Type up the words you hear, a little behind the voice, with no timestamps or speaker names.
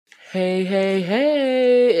Hey, hey,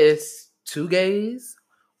 hey, it's two gays,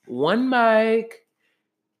 one mic.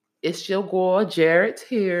 It's your girl Jarrett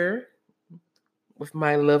here with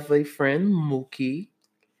my lovely friend Mookie.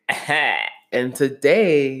 And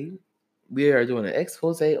today we are doing an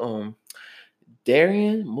expose on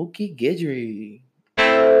Darian Mookie Guidry.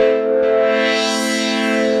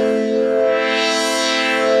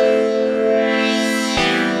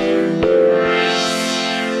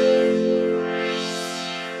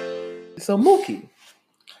 So Mookie,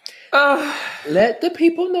 let the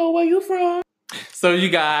people know where you from. So you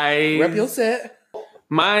guys, Rep your set.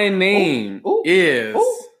 my name is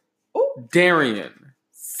Ooh. Darian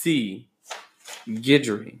C.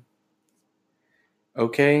 Guidry.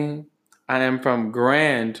 Okay, I am from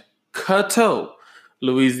Grand Coteau,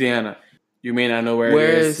 Louisiana. You may not know where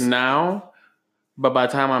it is now, but by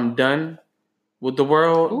the time I'm done with the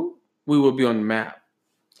world, we will be on the map.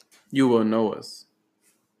 You will know us.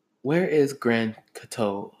 Where is Grand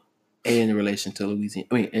Coteau in relation to Louisiana?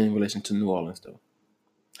 I mean, in relation to New Orleans, though.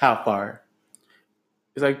 How far?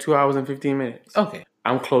 It's like 2 hours and 15 minutes. Okay.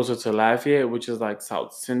 I'm closer to Lafayette, which is like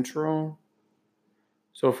South Central.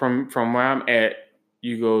 So from where I'm at,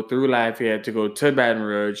 you go through Lafayette to go to Baton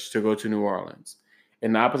Rouge to go to New Orleans.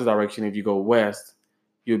 In the opposite direction, if you go west,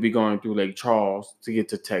 you'll be going through Lake Charles to get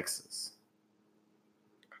to Texas.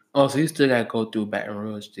 Oh, so you still gotta go through Baton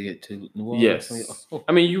Rouge to get to New Orleans? Yes.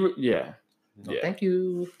 I mean, yeah. Thank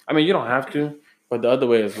you. I mean, you don't have to, but the other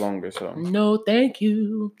way is longer, so. No, thank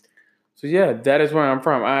you. So yeah, that is where I'm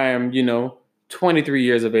from. I am, 23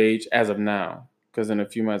 years of age as of now, because in a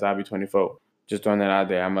few months I'll be 24. Just throwing that out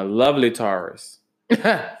there. I'm a lovely Taurus.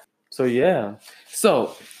 So yeah.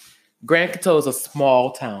 So Grand Coteau is a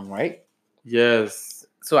small town, right? Yes.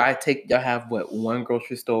 So I take y'all have what, one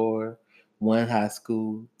grocery store, one high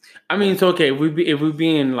school. I mean, it's okay if we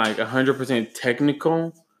being like 100%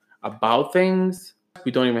 technical about things,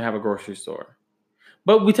 we don't even have a grocery store.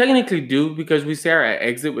 But we technically do because we share an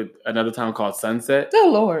exit with another town called Sunset. Oh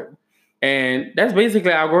Lord. And that's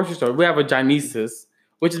basically our grocery store. We have a Johnny's,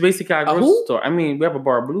 which is basically our grocery store. I mean, we have a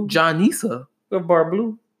Bar Blue. Johnny's? We have Bar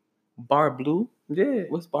Blue. Bar Blue? Yeah.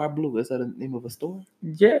 What's Bar Blue? Is that the name of a store?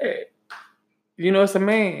 Yeah. It's a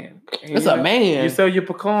man. It's a man. You sell your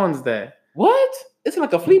pecans there. What? It's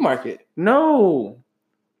like a flea market. No.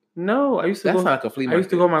 I used to That's go. not like a flea market. I used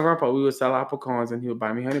to go with my grandpa. We would sell our pecans and he would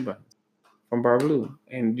buy me honey buns from Bar Blue.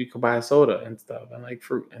 And you could buy soda and stuff and like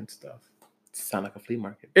fruit and stuff. Sound like a flea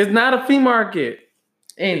market. It's not a flea market.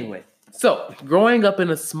 Anyway, so growing up in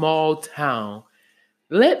a small town,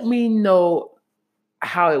 let me know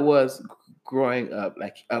how it was growing up.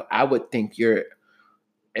 Like, I would think you're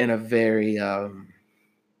in a very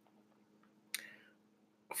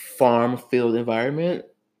farm field environment.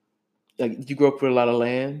 Like, you grew up with a lot of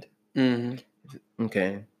land. Mm-hmm.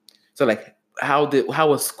 Okay, so like, how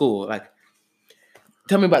was school? Like,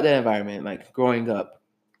 tell me about that environment. Like growing up.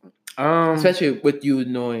 Especially with you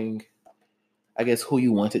knowing, I guess, who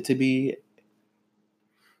you wanted to be.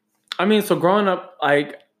 I mean, so growing up,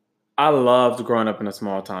 like, I loved growing up in a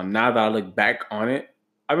small town. Now that I look back on it,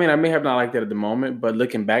 I mean, I may have not liked it at the moment, but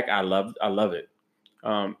looking back, I love it.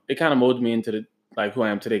 It kind of molded me into who I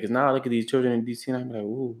am today. Because now I look at these children in DC and I'm like,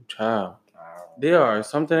 ooh, child. They are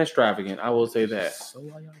something extravagant. I will say that.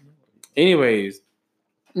 Anyways,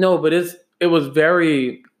 no, but it was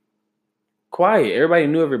very quiet. Everybody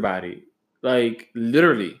knew everybody. Like,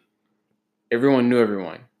 literally, everyone knew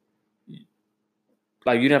everyone.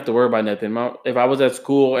 Like, you didn't have to worry about nothing. If I was at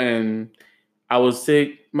school and I was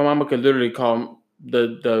sick, my mama could literally call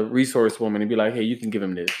the resource woman and be like, hey, you can give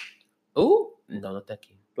him this. Oh, no, thank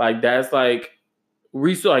you. Like, that's like,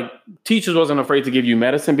 teachers wasn't afraid to give you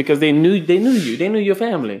medicine because they knew you. They knew your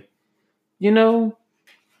family.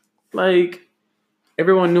 Like,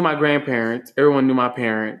 everyone knew my grandparents. Everyone knew my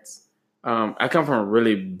parents. I come from a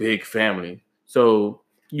really big family. So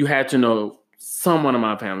you had to know someone in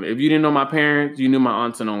my family. If you didn't know my parents, you knew my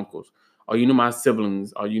aunts and uncles. Or you knew my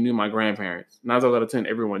siblings. Or you knew my grandparents. 9 times out of 10,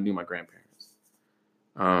 everyone knew my grandparents.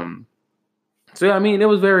 So yeah, I mean, it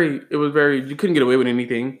was very, you couldn't get away with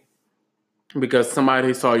anything. Because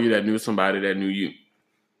somebody saw you that knew somebody that knew you.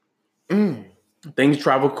 Things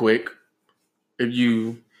travel quick. If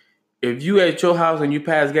you at your house and you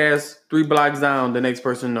pass gas 3 blocks down, the next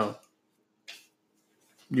person know.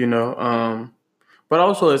 But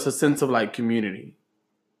also it's a sense of like community.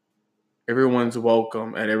 Everyone's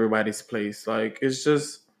welcome at everybody's place. Like, it's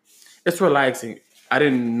relaxing. I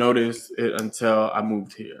didn't notice it until I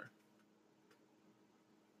moved here.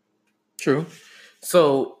 True.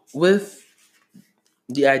 So with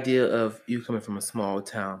the idea of you coming from a small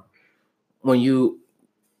town, when you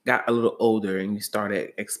got a little older and you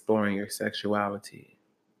started exploring your sexuality,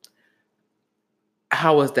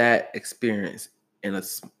 how was that experience in a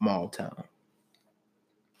small town?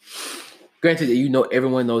 Granted that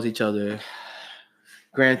everyone knows each other.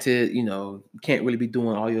 Granted, you can't really be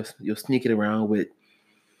doing all your sneaking around with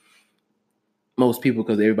most people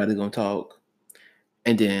because everybody's gonna talk.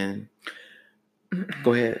 And then,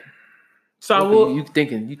 go ahead. So I will. You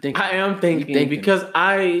thinking? I am thinking because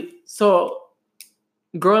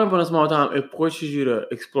growing up in a small town, it forces you to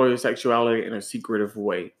explore your sexuality in a secretive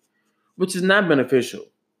way, which is not beneficial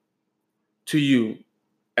to you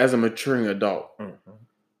as a maturing adult.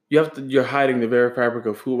 Mm-hmm. You're hiding the very fabric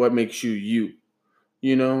of what makes you,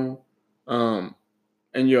 and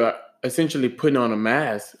you're essentially putting on a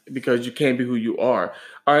mask because you can't be who you are.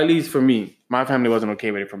 Or at least for me, my family wasn't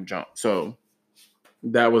okay with it from jump. So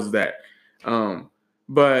that was that.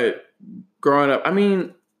 But growing up, I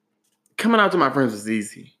mean, coming out to my friends was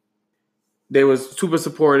easy. They was super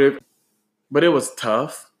supportive, but it was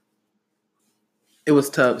tough. It was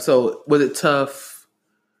tough. So was it tough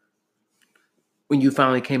when you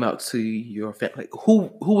finally came out to your family?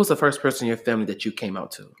 Who was the first person in your family that you came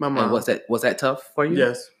out to? My mom. And was that tough for you?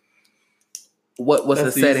 Yes. What was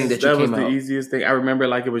the setting that you came out? That was the easiest thing. I remember it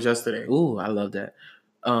like it was yesterday. Ooh, I love that.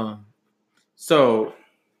 So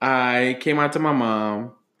I came out to my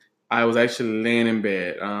mom. I was actually laying in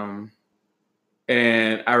bed.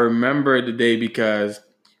 And I remember the day because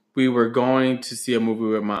we were going to see a movie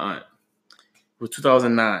with my aunt. It was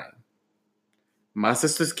 2009. My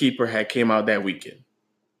Sister's Keeper had came out that weekend.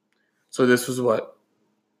 So this was what?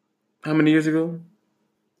 How many years ago?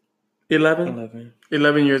 11?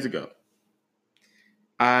 11 years ago.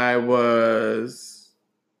 I'm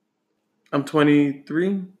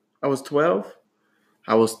 23. I was 12.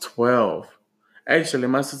 Actually,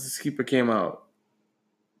 My Sister's Keeper came out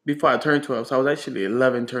before I turned 12. So I was actually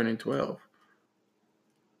 11 turning 12.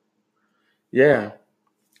 Yeah.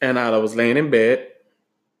 And I was laying in bed.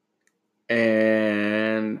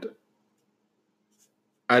 And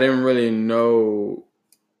I didn't really know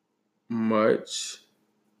much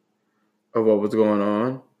of what was going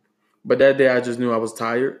on. But that day I just knew I was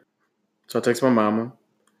tired. So I texted my mama.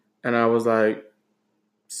 And I was like,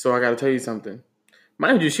 so I got to tell you something.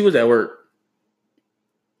 Mind you, she was at work.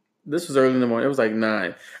 This was early in the morning. It was like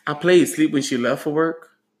 9. I played sleep when she left for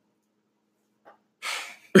work.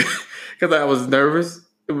 Because I was nervous.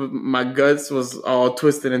 My guts was all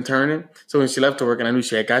twisted and turning. So when she left to work and I knew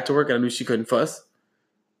she had got to work and I knew she couldn't fuss,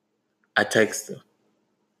 I texted her.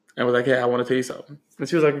 I was like, hey, I want to tell you something. And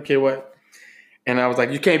she was like, okay, what? And I was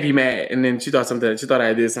like, you can't be mad. And then she thought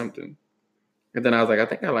I did something. And then I was like, I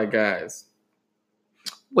think I like guys.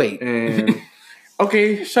 Wait. And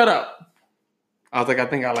okay, shut up. I was like, I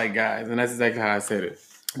think I like guys. And that's exactly how I said it.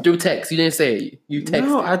 Through text. You didn't say it. You texted.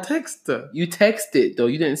 No, I texted her. You texted, though.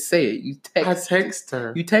 You didn't say it. You texted. I texted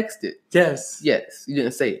her. You texted. Yes. Yes. You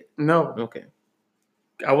didn't say it. No. Okay.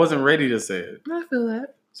 I wasn't ready to say it. I feel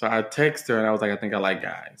that. So I texted her and I was like, I think I like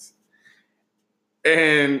guys.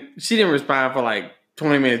 And she didn't respond for like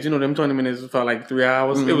 20 minutes. You know, them 20 minutes felt like 3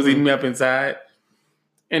 hours. Mm-hmm. It was eating me up inside.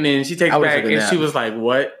 And then she texted back and she was like,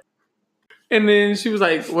 what? And then she was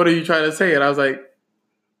like, what are you trying to say? And I was like,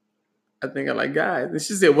 I think I like guys. And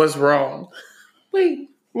she said, what's wrong?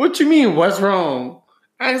 Wait, what you mean, what's wrong?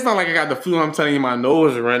 It's not like I got the flu. I'm telling you my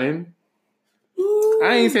nose running. Ooh.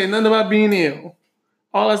 I ain't saying nothing about being ill.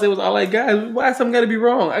 All I said was, I like guys. Why something got to be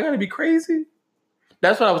wrong? I got to be crazy?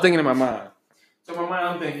 That's what I was thinking in my mind. So in my mind,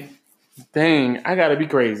 I'm thinking, dang, I got to be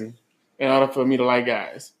crazy in order for me to like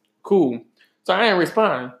guys. Cool. So I didn't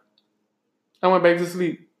respond. I went back to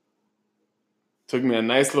sleep. Took me a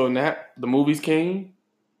nice little nap. The movies came.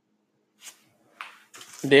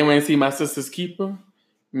 Then went and see My Sister's Keeper.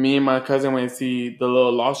 Me and my cousin went and see the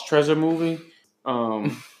little Lost Treasure movie.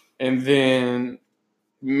 And then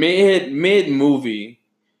mid movie,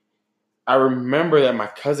 I remember that my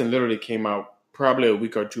cousin literally came out probably a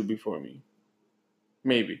week or two before me.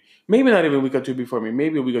 Maybe not even a week or two before me.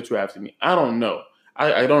 Maybe a week or two after me. I don't know.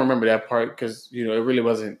 I don't remember that part because, it really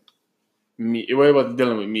wasn't me. It really wasn't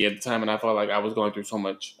dealing with me at the time. And I felt like I was going through so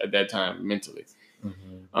much at that time mentally.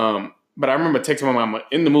 Mm-hmm. But I remember texting my mama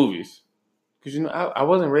in the movies because, I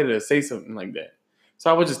wasn't ready to say something like that. So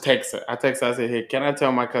I would just text her. I said, hey, can I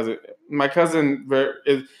tell my cousin? My cousin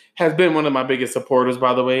has been one of my biggest supporters,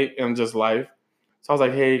 by the way, in just life. So I was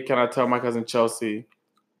like, hey, can I tell my cousin Chelsea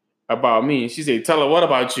about me? And she said, tell her what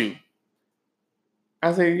about you?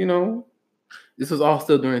 I said, This was all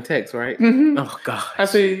still during text, right? Mm-hmm. Oh, God. I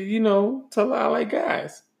said, tell her I like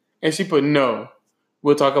guys. And she put, no,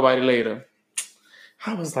 we'll talk about it later.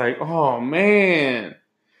 I was like, oh, man.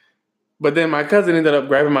 But then my cousin ended up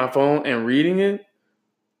grabbing my phone and reading it.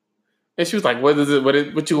 And she was like, what is it?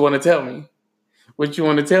 What you want to tell me? What you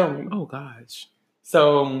want to tell me? Oh, gosh.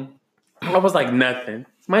 So I was like, nothing.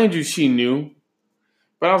 Mind you, she knew.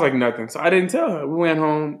 But I was like, nothing. So I didn't tell her. We went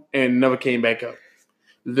home and never came back up.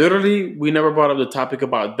 Literally, we never brought up the topic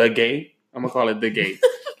about the gay. I'm going to call it the gay.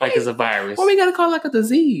 Like it's a virus. Why we got to call it like a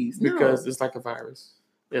disease? Because it's like a virus.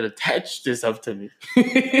 It attached itself to me.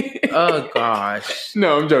 Oh, gosh.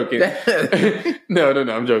 No, I'm joking. No,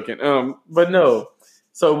 I'm joking. But no.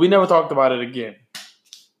 So we never talked about it again.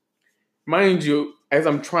 Mind you, as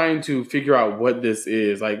I'm trying to figure out what this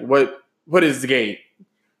is, like what is gay?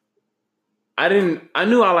 I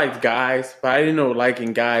knew I liked guys, but I didn't know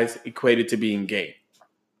liking guys equated to being gay.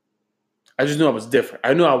 I just knew I was different.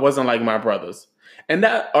 I knew I wasn't like my brothers. And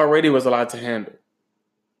that already was a lot to handle.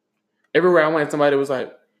 Everywhere I went, somebody was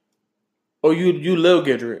like, oh, you Lil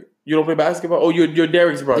Gidrick. You don't play basketball? Oh, you're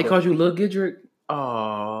Derek's brother. They called you Lil Gidrick?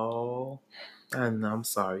 Oh. I'm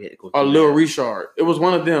sorry. Or Lil Richard. It was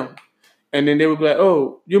one of them. And then they would be like,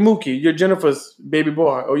 oh, you're Mookie. You're Jennifer's baby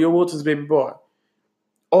boy. Or you're Wilton's baby boy.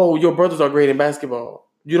 Oh, your brothers are great in basketball.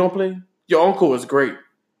 You don't play? Your uncle is great.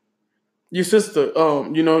 Your sister,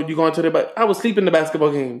 you going to the I was sleeping in the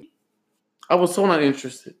basketball game. I was so not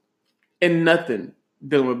interested in nothing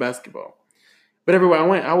dealing with basketball. But everywhere I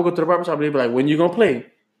went, I would go to the barbershop and they'd be like, when you going to play?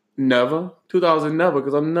 Never. 2000 never,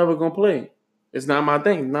 because I'm never going to play. It's not my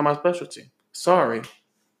thing. Not my specialty. Sorry.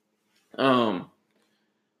 So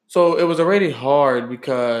it was already hard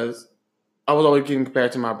because I was always getting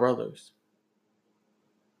compared to my brothers.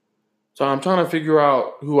 So I'm trying to figure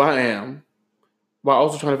out who I am while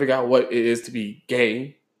also trying to figure out what it is to be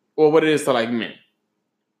gay or what it is to like men.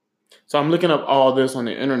 So I'm looking up all this on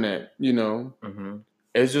the internet, Mm-hmm.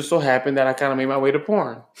 It's just so happened that I kind of made my way to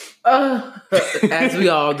porn. As we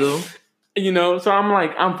all do. So I'm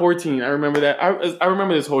like, I'm 14. I remember that. I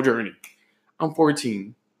remember this whole journey. I'm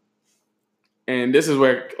 14. And this is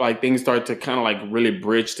where like things start to kind of like really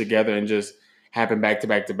bridge together and just happen back to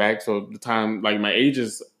back to back. So the time, like my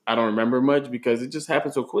ages, I don't remember much because it just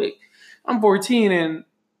happened so quick. I'm 14 and,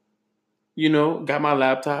 got my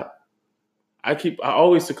laptop. I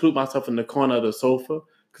always seclude myself in the corner of the sofa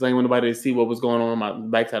because I didn't want nobody to see what was going on my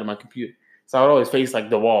backside of my computer. So I would always face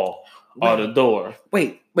like the wall or the door.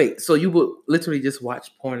 Wait. So you would literally just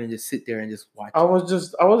watch porn and just sit there and just watch? I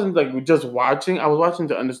wasn't like just watching. I was watching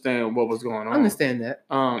to understand what was going on. I understand that.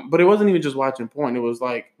 But it wasn't even just watching porn. It was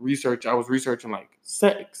like research. I was researching like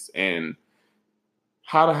sex and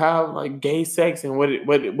how to have like gay sex and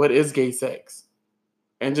what is gay sex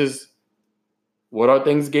and just what are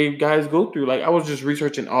things gay guys go through. Like I was just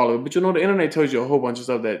researching all of it. But the internet tells you a whole bunch of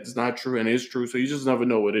stuff that's not true and is true. So you just never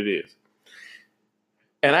know what it is.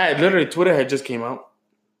 And Twitter had just came out.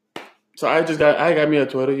 So I got me a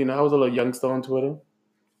Twitter. I was a little youngster on Twitter.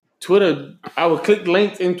 I would click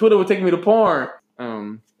links and Twitter would take me to porn.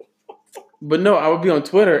 But no, I would be on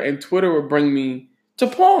Twitter and Twitter would bring me to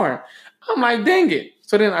porn. I'm like, dang it.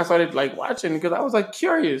 So then I started like watching because I was like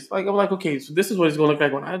curious. Like I was like, okay, so this is what it's gonna look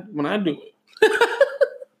like when I do it.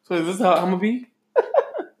 So is this how I'm gonna be?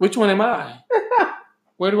 Which one am I?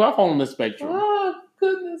 Where do I fall on the spectrum? Oh,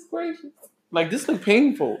 goodness gracious. Like this look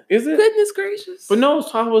painful. Is it? Goodness gracious. But no,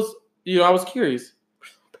 so I was curious.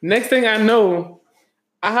 Next thing I know,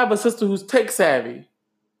 I have a sister who's tech savvy.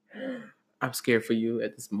 I'm scared for you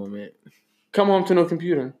at this moment. Come home to no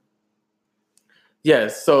computer.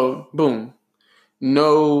 Yes, so boom.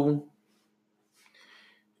 No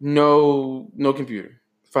computer.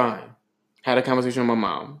 Fine. Had a conversation with my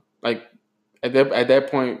mom. Like at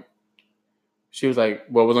that point, she was like,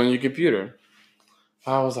 "What was on your computer?"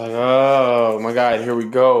 I was like, "Oh my God, here we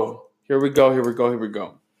go.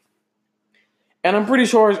 And I'm pretty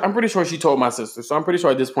sure she told my sister. So I'm pretty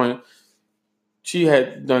sure at this point she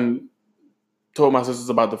had told my sisters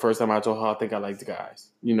about the first time I told her I think I liked guys,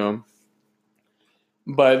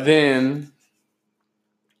 But then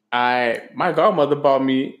my godmother bought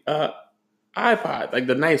me an iPod, like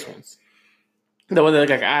the nice ones. The one that look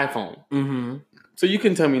like an iPhone. Mm-hmm. So you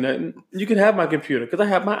can tell me nothing. You can have my computer because I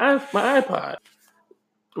have my iPod.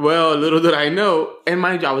 Well, little did I know, and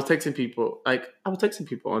mind you, I was texting people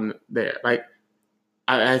on there. Like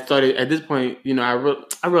I started at this point, I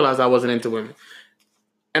realized I wasn't into women,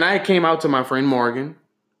 and I came out to my friend Morgan,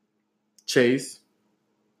 Chase.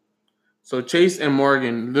 So Chase and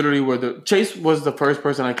Morgan literally Chase was the first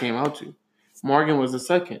person I came out to. Morgan was the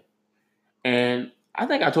second, and I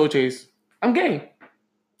think I told Chase I'm gay.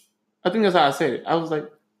 I think that's how I said it. I was like,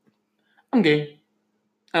 I'm gay,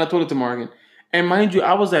 and I told it to Morgan. And mind you,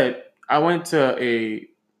 I went to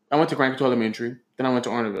Grand Couture Elementary, then I went to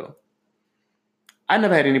Arnaville. I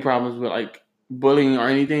never had any problems with like bullying or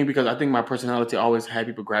anything because I think my personality always had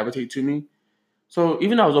people gravitate to me. So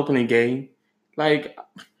even though I was openly gay, like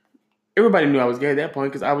everybody knew I was gay at that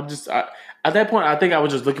point because at that point I think I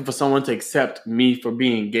was just looking for someone to accept me for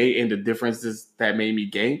being gay and the differences that made me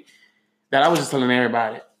gay. That I was just telling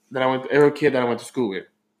everybody every kid that I went to school with.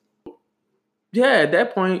 Yeah, at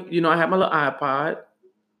that point, I had my little iPod,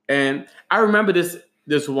 and I remember this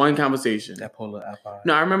one conversation. That polar iPod.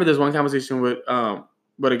 No, I remember this one conversation with a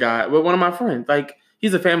guy, with one of my friends. Like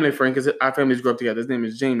he's a family friend because our families grew up together. His name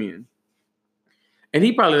is Jamie, and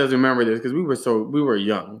he probably doesn't remember this because we were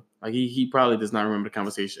young. Like he probably does not remember the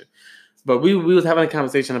conversation, but we was having a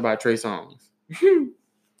conversation about Trey Songz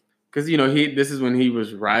because this is when he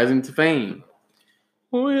was rising to fame.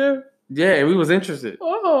 Oh yeah, yeah, and we was interested.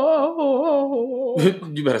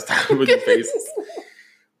 You better stop with your face.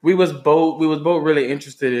 We was both really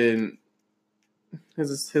interested in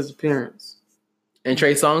his appearance. And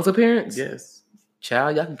Trey Songz' appearance? Yes.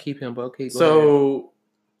 Child, y'all can keep him, but okay. So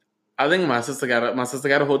I think my sister got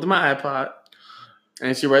a hold of my iPod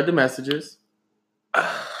and she read the messages.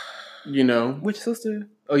 Which sister?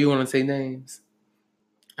 Oh, you want to say names?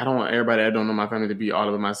 I don't want everybody that don't know my family to be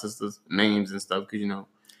all of my sister's names and stuff because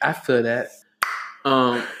I feel that.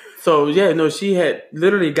 So yeah, no, she had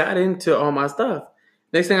literally got into all my stuff.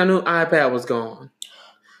 Next thing I knew, iPad was gone.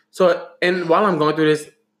 So, and while I'm going through this,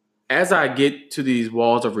 as I get to these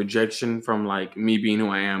walls of rejection from like me being who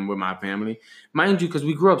I am with my family, mind you, because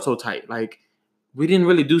we grew up so tight, like we didn't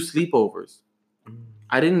really do sleepovers.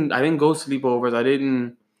 I didn't go sleepovers. I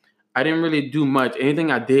didn't really do much.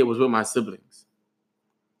 Anything I did was with my siblings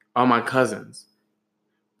or my cousins.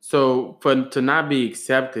 So to not be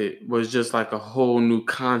accepted was just like a whole new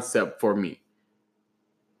concept for me.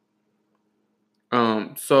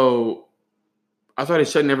 So I started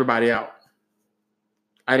shutting everybody out.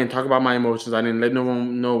 I didn't talk about my emotions. I didn't let no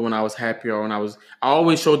one know when I was happy or I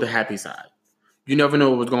always showed the happy side. You never know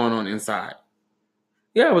what was going on inside.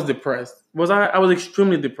 Yeah, I was depressed. I was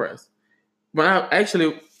extremely depressed.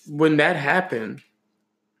 When that happened,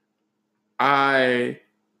 I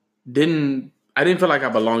didn't feel like I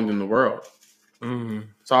belonged in the world. Mm-hmm.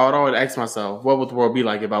 So I would always ask myself, what would the world be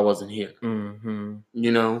like if I wasn't here?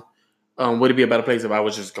 Mm-hmm. Would it be a better place if I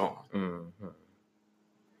was just gone? Mm-hmm.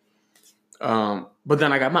 But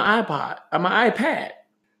then I got my iPad.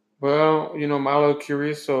 Well, my little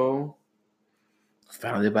curious soul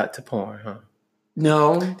found it back to porn, huh?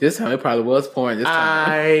 No, this time it probably was porn. This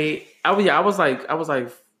time, I was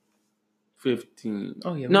like 15.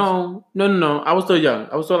 Oh yeah, no. I was still young.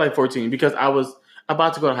 I was still like 14 because I was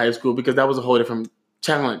about to go to high school because that was a whole different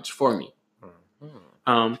challenge for me.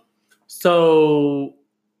 Mm-hmm. So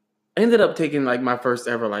I ended up taking like my first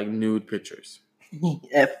ever like nude pictures.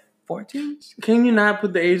 At 14? Can you not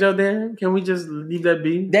put the age out there? Can we just leave that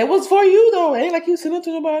be? That was for you though. Ain't like you sent it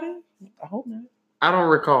to nobody. I hope not. I don't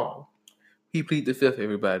recall. He plead the fifth,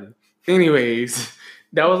 everybody. Anyways,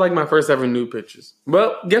 that was like my first ever nude pictures.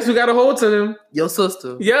 Well, guess who got a hold to them? Your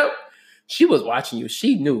sister. Yep. She was watching you.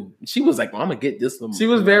 She knew. She was like, well, I'm going to get this one. She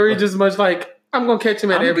was very just much like, I'm going to catch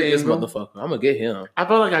him at every angle. This motherfucker. I'm going to get him. I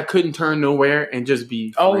felt like I couldn't turn nowhere and just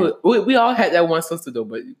be free. Oh, we all had that one sister though,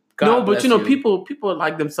 but people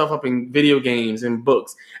like themselves up in video games and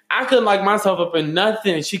books. I couldn't like myself up in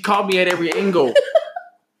nothing. She caught me at every angle.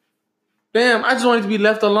 Damn, I just wanted to be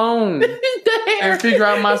left alone and figure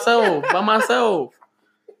out by myself.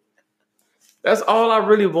 That's all I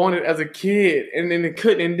really wanted as a kid. And then it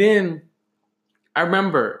couldn't. And then I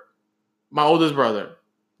remember my oldest brother,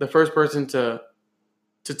 the first person to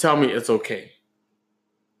tell me it's okay.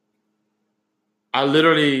 I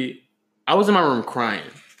was in my room crying.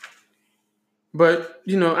 But,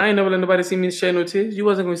 I ain't never let nobody see me shed no tears. You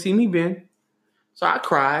wasn't going to see me, Ben. So I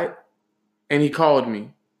cried and he called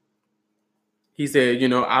me. He said,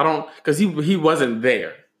 because he wasn't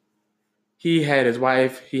there. He had his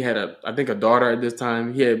wife. He had I think a daughter at this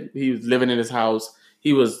time. He was living in his house.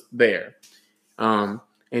 He was there. And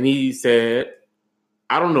he said,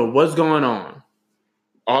 I don't know what's going on.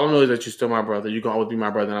 All I know is that you're still my brother. You're going to always be my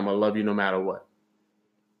brother and I'm going to love you no matter what.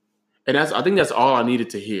 And I think that's all I needed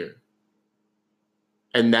to hear.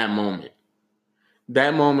 In that moment,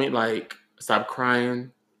 like, stopped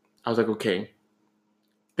crying. I was like, okay,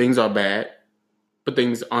 things are bad, but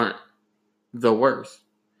things aren't the worst.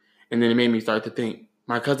 And then it made me start to think.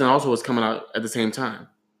 My cousin also was coming out at the same time.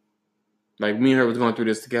 Like, me and her was going through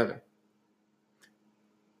this together.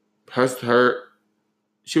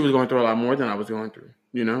 She was going through a lot more than I was going through,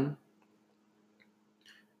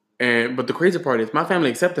 But the crazy part is my family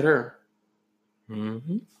accepted her.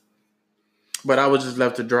 Mm-hmm. but I was just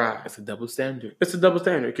left to dry. It's a double standard. It's a double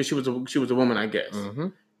standard because she was a woman, I guess. Mm-hmm.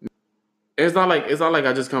 It's not like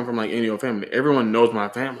I just come from like any old family. Everyone knows my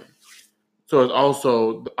family, so it's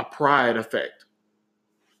also a pride effect,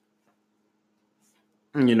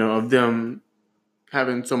 of them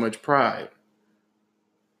having so much pride.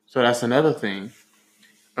 So that's another thing.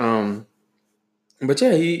 But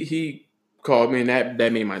yeah, he called me and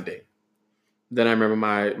that made my day. Then I remember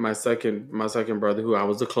my second brother, who I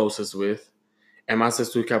was the closest with, and my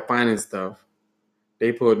sister, who kept finding stuff.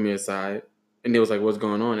 They pulled me aside and they was like, "What's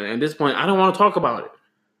going on?" And at this point, I don't want to talk about it.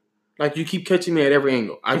 Like, you keep catching me at every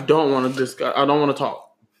angle. I don't want to discuss. I don't want to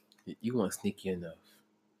talk. You weren't sneaky enough.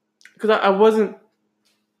 Because I wasn't.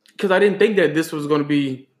 Because I didn't think that this was going to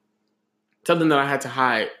be something that I had to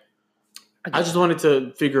hide. I just wanted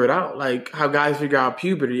to figure it out. Like how guys figure out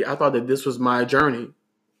puberty. I thought that this was my journey.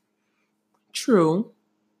 True.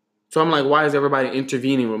 So I'm like, why is everybody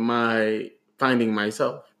intervening with my finding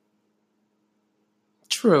myself?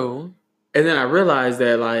 True. And then I realized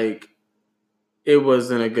that, like, it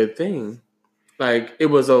wasn't a good thing. Like, it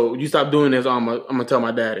was, you stop doing this, I'm gonna tell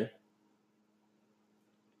my daddy.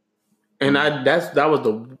 And that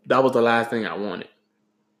was the last thing I wanted.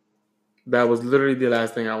 That was literally the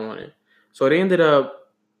last thing I wanted. So it ended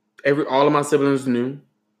up, all of my siblings knew.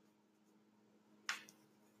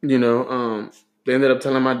 They ended up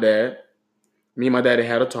telling my dad. Me and my daddy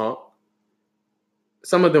had a talk.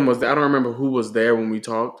 Some of them was there. I don't remember who was there when we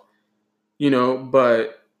talked,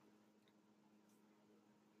 but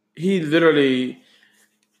he literally,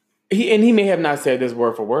 he may have not said this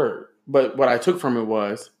word for word, but what I took from it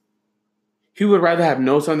was he would rather have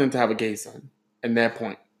no son than to have a gay son at that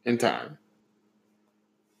point in time.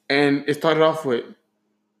 And it started off with,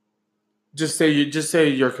 just say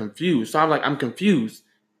you're confused. So I'm like, I'm confused.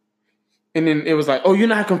 And then it was like, oh, you're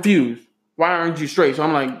not confused. Why aren't you straight? So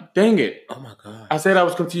I'm like, dang it. Oh my God. I said I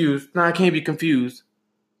was confused. Now I can't be confused.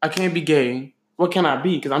 I can't be gay. What can I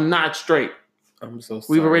be? Because I'm not straight. I'm so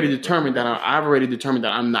sorry. I've already determined that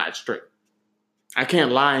I'm not straight. I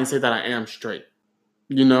can't lie and say that I am straight.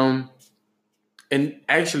 And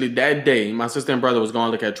actually that day, my sister and brother was going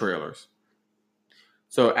to look at trailers.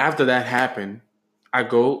 So after that happened, I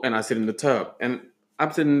go and I sit in the tub. And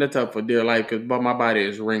I'm sitting in the tub for dear life because my body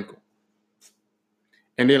is wrinkled.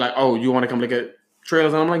 And they're like, oh, you want to come look at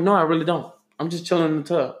trailers? And I'm like, no, I really don't. I'm just chilling in the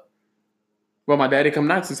tub. Well, my daddy come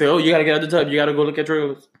knocks and say, oh, you got to get out of the tub. You got to go look at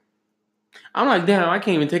trailers. I'm like, damn, I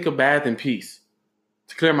can't even take a bath in peace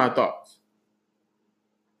to clear my thoughts.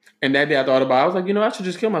 And that day I thought about it. I was like, I should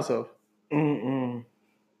just kill myself. I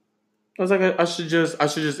was like, I should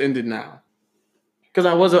just end it now. Because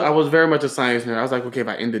I was very much a science nerd. I was like, okay, if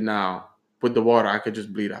I end it now with the water, I could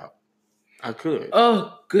just bleed out. I could.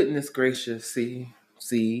 Oh, goodness gracious. See.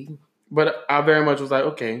 But I very much was like,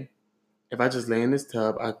 okay, if I just lay in this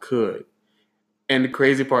tub, I could. And the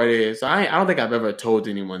crazy part is, I don't think I've ever told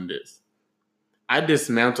anyone this. I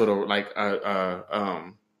dismantled a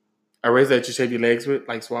razor that you shave your legs with,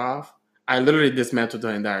 like Suave. I literally dismantled the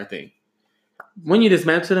entire thing. When you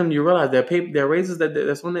dismantle them, you realize that their razors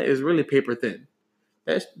that's on there is really paper thin.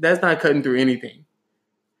 That's not cutting through anything.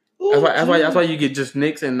 Ooh, that's why you get just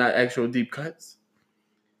nicks and not actual deep cuts.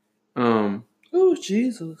 Oh,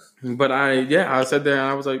 Jesus. But I sat there and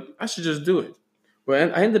I was like, I should just do it.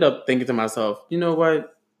 But I ended up thinking to myself, you know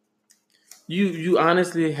what? You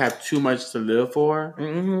honestly have too much to live for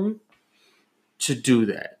to do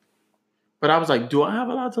that. But I was like, do I have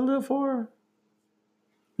a lot to live for?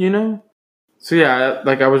 So yeah,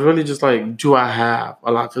 like I was really just like, do I have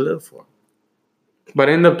a lot to live for? But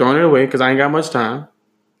I ended up throwing it away because I ain't got much time.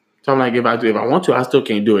 So I'm like, if I want to, I still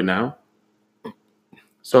can't do it now.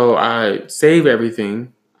 So I save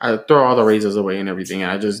everything. I throw all the razors away and everything.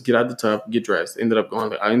 And I just get out the tub, get dressed. I ended up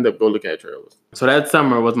going look at trailers. So that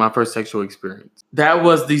summer was my first sexual experience. That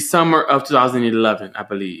was the summer of 2011, I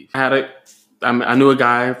believe. I knew a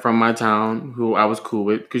guy from my town who I was cool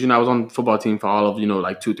with because I was on the football team for all of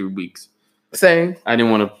like 2-3 weeks. Same. I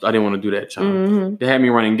didn't want to do that, child. They had me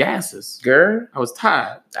running gases. Girl, I was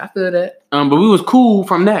tired. I feel that. But we was cool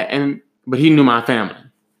from that, but he knew my family,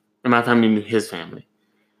 and my family knew his family.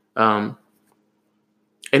 And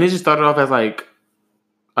it just started off as like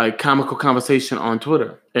comical conversation on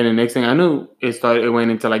Twitter, and the next thing I knew, it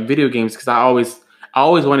went into like video games because I always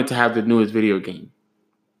wanted to have the newest video game.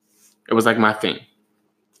 It was like my thing.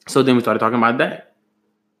 So then we started talking about that,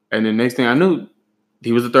 and the next thing I knew,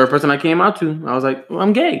 he was the third person I came out to. I was like, well,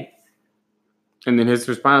 I'm gay. And then his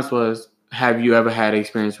response was, have you ever had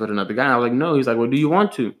experience with another guy? I was like, no. He's like, well, do you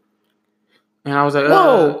want to? And I was like,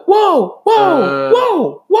 whoa.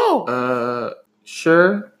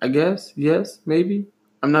 Sure, I guess. Yes, maybe.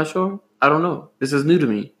 I'm not sure. I don't know. This is new to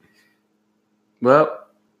me. Well,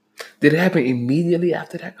 Did it happen immediately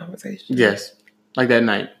after that conversation? yes, like that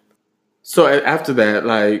night. So after that,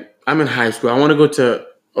 like I'm in high school. I want to go to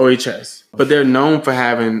OHS, but they're known for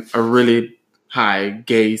having a really high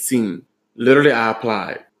gay scene. Literally, I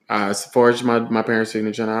applied. I forged my parents'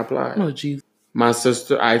 signature and I applied. Oh, jeez. I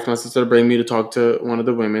asked my sister to bring me to talk to one of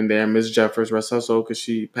the women there, Miss Jeffers, rest her soul, because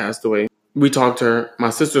she passed away. We talked to her. My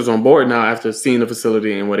sister's on board now after seeing the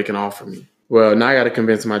facility and what it can offer me. Well, now I got to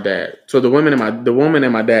convince my dad. So the woman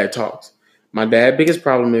and my dad talks. My dad's biggest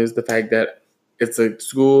problem is the fact that it's a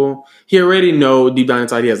school. He already know deep down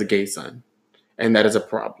inside he has a gay son, and that is a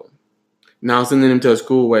problem. Now sending him to a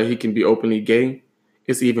school where he can be openly gay,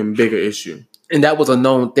 it's an even bigger issue. And that was a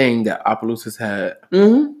known thing that Opelousas had.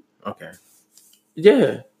 Mm-hmm. Okay.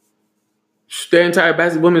 Yeah. Their entire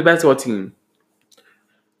women's basketball team.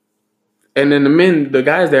 And then the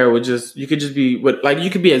guys there were just, you could just be, you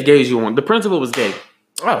could be as gay as you want. The principal was gay.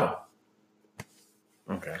 Oh.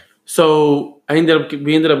 Okay. So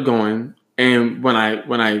we ended up going. And when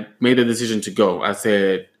I made the decision to go, I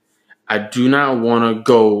said, I do not want to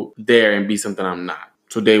go there and be something I'm not.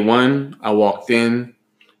 So day one, I walked in.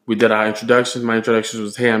 We did our introductions. My introduction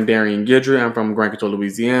was, hey, I'm Darian Guidry. I'm from Grand Coteau,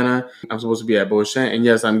 Louisiana. I'm supposed to be at Beauchamp. And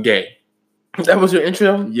yes, I'm gay. That was your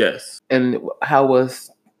intro? Yes. And how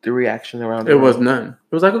was the reaction around it? It was none.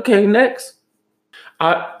 It was like, okay, next.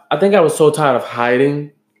 I think I was so tired of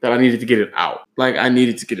hiding that I needed to get it out. Like, I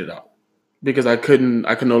needed to get it out. Because I could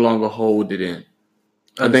no longer hold it in.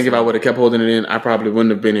 I think if I would have kept holding it in, I probably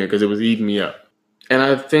wouldn't have been here because it was eating me up. And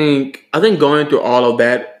I think going through all of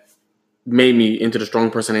that made me into the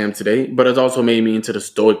strong person I am today, but it's also made me into the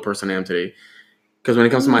stoic person I am today. Because when it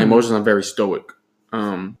comes to my emotions, I'm very stoic.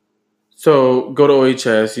 So go to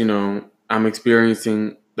OHS, I'm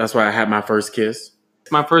experiencing, that's why I had my first kiss.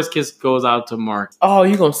 My first kiss goes out to Mark. Oh,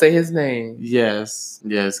 you gonna say his name? Yes,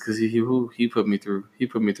 because he put me through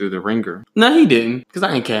the ringer. No, he didn't, because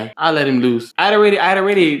I didn't care. I let him loose. I'd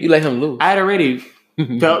already. You let him loose. I'd already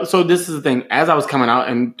felt. So this is the thing. As I was coming out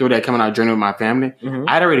and through that coming out journey with my family,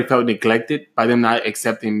 I'd already felt neglected by them not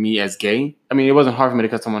accepting me as gay. I mean, it wasn't hard for me to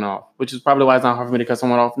cut someone off, which is probably why it's not hard for me to cut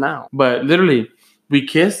someone off now. But literally, we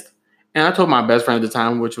kissed, and I told my best friend at the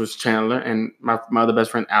time, which was Chandler, and my other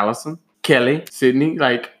best friend Allison. Kelly, Sydney,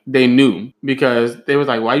 like they knew because they was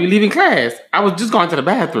like, "Why are you leaving class?" I was just going to the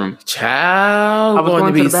bathroom. Child, I was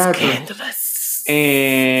going to the be bathroom. Scandalous.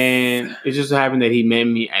 And it just so happened that he met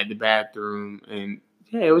me at the bathroom, and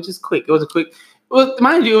yeah, it was just quick. It was a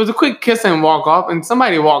quick kiss and walk off, and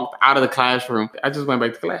somebody walked out of the classroom. I just went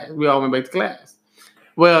back to class. We all went back to class.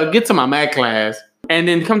 Well, get to my math class. And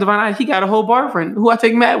then come to find out, he got a whole boyfriend who I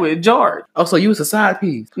take math with, George. Oh, so you was a side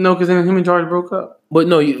piece? No, because then him and George broke up. But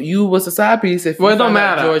no, you was a side piece. If it don't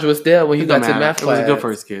matter. George was there when you got to math class. It was a good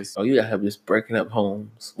first kiss. Oh, you got to have just breaking up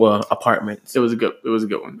homes, apartments. It was a good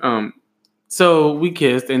one. So we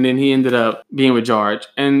kissed, and then he ended up being with George,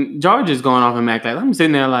 and George is going off in math class. I'm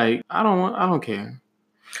sitting there like, I don't care.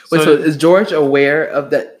 Wait, so is George aware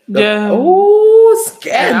of that? Yeah. Oh,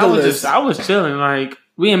 scandalous! I was chilling, like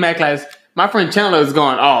we in math class. My friend Chandler is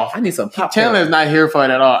going off. I need some popcorn. Chandler is not here for it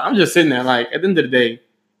at all. I'm just sitting there like, at the end of the day,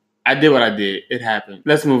 I did what I did. It happened.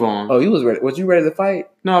 Let's move on. Oh, you was ready. Was you ready to fight?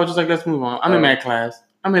 No, I was just like, let's move on. I'm in math class.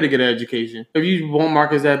 I'm here to get an education. If you want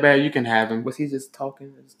Marcus that bad, you can have him. Was he just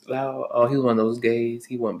talking loud? Oh, he was one of those gays.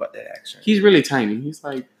 He wasn't about that action. He's really tiny. He's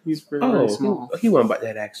really small. He wasn't about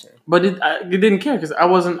that action. But I didn't care because I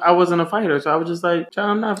wasn't a fighter. So I was just like,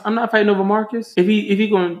 I'm not fighting over Marcus. If he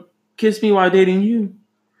gonna kiss me while dating you,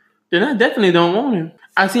 then I definitely don't want him.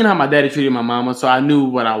 I seen how my daddy treated my mama, so I knew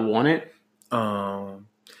what I wanted. My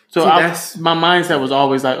mindset was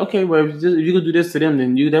always like, okay, well, if you gonna do this to them,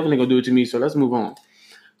 then you definitely gonna do it to me. So let's move on.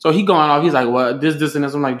 So he going off. He's like, well, this, and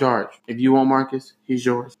this. I'm like, George, if you want Marcus, he's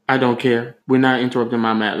yours. I don't care. We're not interrupting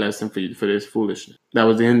my math lesson for this foolishness. That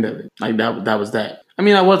was the end of it. Like that was that. I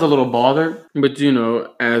mean, I was a little bothered, but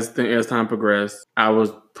as time progressed, I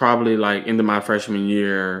was probably like into my freshman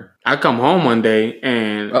year. I come home one day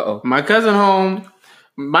and my cousin home.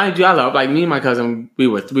 Mind you, I love like me and my cousin. We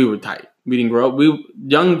were tight. We didn't grow up.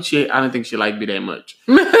 I don't think she liked me that much.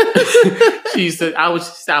 She said I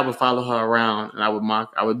would follow her around and I would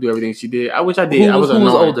mock. I would do everything she did. I wish I did. Who was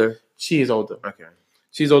older? She is older. Okay.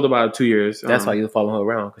 She's older by 2 years. That's why you follow her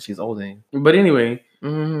around because she's older. But anyway,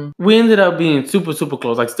 we ended up being super, super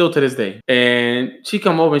close, like still to this day. And she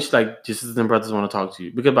come over and she's like, "Your sisters and brothers want to talk to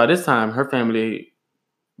you." Because by this time, her family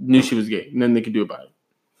knew she was gay. Nothing they could do about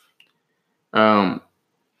it.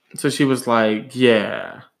 So she was like,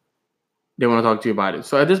 "Yeah, they want to talk to you about it."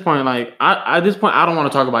 So at this point, like, I don't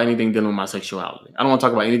want to talk about anything dealing with my sexuality. I don't want to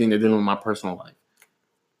talk about anything that's dealing with my personal life.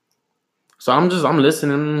 So I'm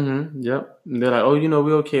listening. Mm-hmm, yep. And they're like, oh,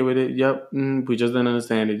 we're okay with it. Yep. We just didn't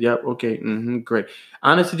understand it. Yep. Okay. Great.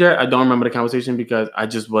 Honestly, Jared, I don't remember the conversation because I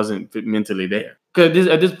just wasn't mentally there. Because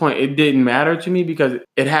at this point, it didn't matter to me because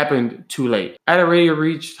it happened too late. I had already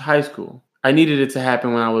reached high school. I needed it to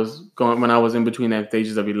happen when I was in between that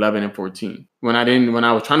stages of 11 and 14. When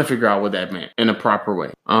I was trying to figure out what that meant in a proper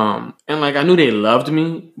way. And like I knew they loved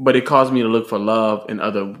me, but it caused me to look for love in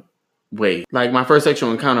other ways. Like my first sexual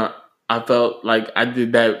encounter, I felt like I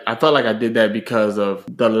did that because of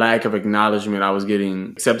the lack of acknowledgement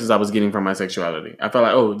acceptance I was getting from my sexuality. I felt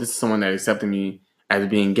like, oh, this is someone that accepted me as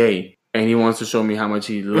being gay, and he wants to show me how much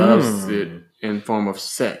he loves it in form of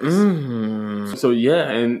sex. So yeah,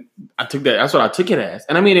 and I took that. That's what I took it as.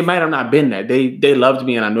 And I mean, it might have not been that. They loved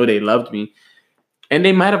me, and I know they loved me, and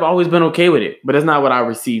they might have always been okay with it. But that's not what I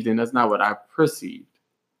received, and that's not what I perceived.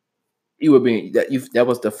 You were being that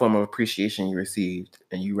was the form of appreciation you received,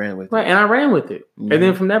 and you ran with it. Right, and I ran with it. Mm-hmm. And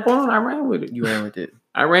then from that point on, I ran with it. You ran with it.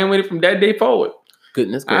 I ran with it from that day forward.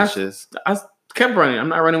 Goodness gracious. I kept running. I'm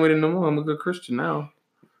not running with it no more. I'm a good Christian now.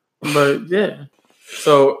 But yeah.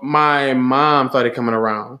 So my mom started coming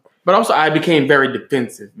around. But also I became very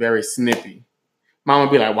defensive, very snippy. Mom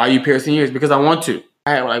would be like, why are you piercing yours? Because I want to.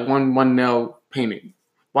 I had like one nail painted.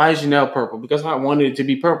 Why is your nail purple? Because I wanted it to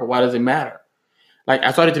be purple. Why does it matter? Like,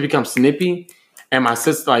 I started to become snippy, and my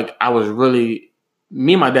sister, like, me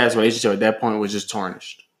and my dad's relationship at that point was just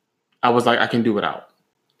tarnished. I was like, I can do without.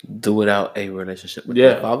 Do without a relationship with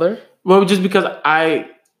your father? Well, just because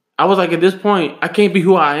I was like, at this point, I can't be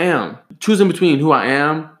who I am. Choosing between who I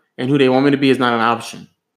am and who they want me to be is not an option.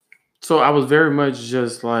 So I was very much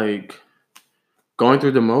just, like, going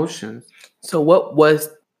through the motions. So what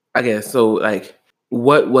was the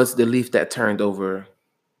leaf that turned over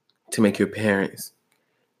to make your parents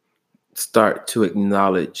start to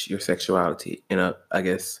acknowledge your sexuality I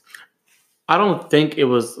don't think it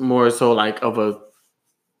was more so like of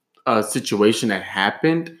a situation that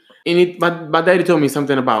happened. And my daddy told me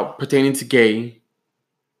something about pertaining to gay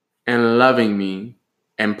and loving me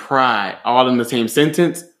and pride all in the same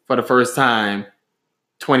sentence for the first time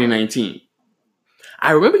 2019.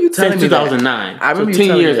 I remember you telling me 2009. I remember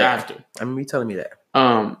 10 years after. I remember you telling me that.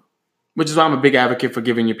 Which is why I'm a big advocate for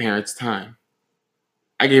giving your parents time.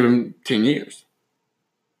 I gave them 10 years.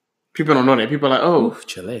 People don't know that. People are like, oh,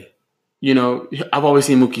 Chile. I've always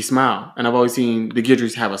seen Mookie smile, and I've always seen the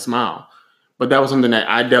Guidrys have a smile. But that was something that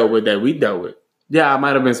I dealt with, that we dealt with. Yeah, I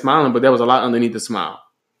might have been smiling, but there was a lot underneath the smile.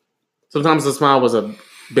 Sometimes the smile was a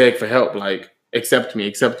beg for help, like, accept me,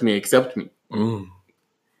 accept me, accept me.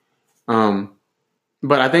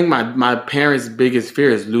 But I think my parents' biggest fear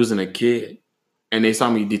is losing a kid. And they saw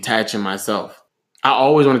me detaching myself. I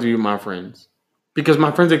always wanted to be with my friends because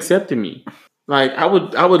my friends accepted me. Like I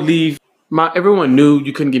would leave. Everyone knew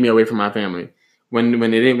you couldn't get me away from my family. When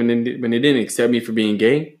they didn't accept me for being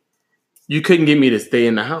gay, you couldn't get me to stay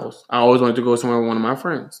in the house. I always wanted to go somewhere with one of my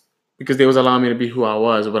friends because they was allowing me to be who I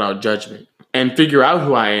was without judgment and figure out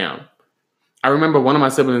who I am. I remember one of my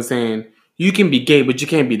siblings saying, "You can be gay, but you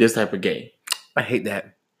can't be this type of gay." I hate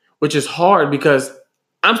that, which is hard because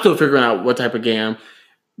I'm still figuring out what type of gay I am.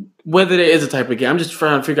 Whether there is a type of gay, I'm just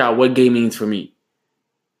trying to figure out what gay means for me.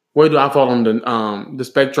 Where do I fall on the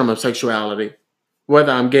spectrum of sexuality?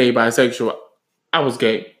 Whether I'm gay, bisexual, I was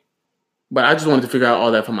gay. But I just wanted to figure out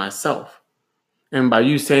all that for myself. And by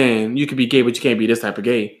you saying you could be gay, but you can't be this type of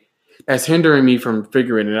gay, that's hindering me from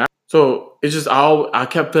figuring it out. So it's just I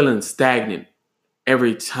kept feeling stagnant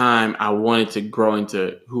every time I wanted to grow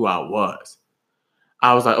into who I was.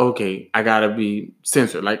 I was like, okay, I gotta be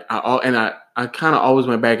censored. Like I kind of always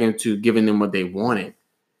went back into giving them what they wanted,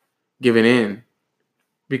 giving in,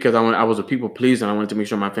 because I was a people pleaser. And I wanted to make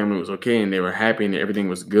sure my family was okay and they were happy and everything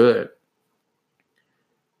was good.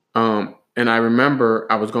 And I remember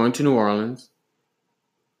I was going to New Orleans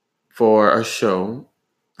for a show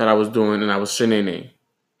that I was doing, and I was shenanigans.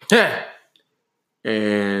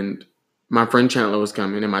 And my friend Chandler was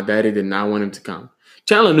coming, and my daddy did not want him to come.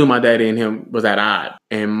 Chandler knew my daddy and him was at odds.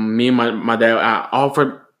 And me and my dad, I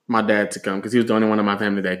offered my dad to come because he was the only one in my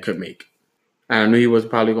family that could make. And I knew he was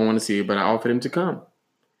probably going to want to see it, but I offered him to come.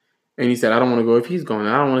 And he said, I don't want to go if he's going.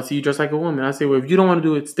 I don't want to see you dressed like a woman. I said, well, if you don't want to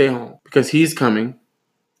do it, stay home. Because he's coming.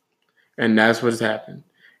 And that's what's happened.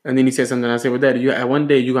 And then he said something. I said, well, Daddy, one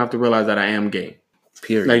day you're going to have to realize that I am gay.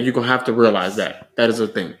 Period. Like, you're going to have to realize that. That is a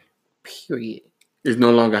thing. Period. It's no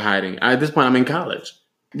longer hiding. At this point, I'm in college.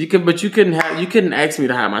 You couldn't ask me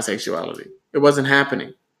to hide my sexuality. It wasn't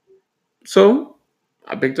happening. So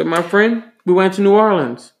I picked up my friend. We went to New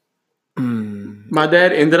Orleans. My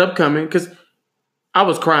dad ended up coming because I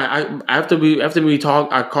was crying. After we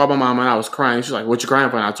talked, I called my mom and I was crying. She's like, "What you crying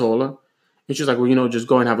for?" And I told her, And she was like, well, just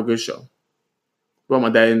go and have a good show. Well, my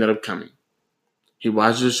dad ended up coming. He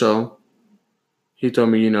watched the show. He told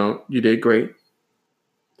me, you did great.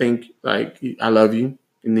 I love you.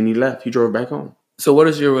 And then he left. He drove back home. So what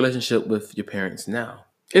is your relationship with your parents now?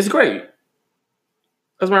 It's great.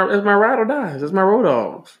 That's my ride or die. That's my road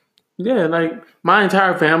dogs. Yeah, like my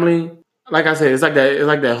entire family, like I said, it's like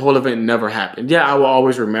that whole event never happened. Yeah, I will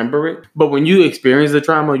always remember it. But when you experience the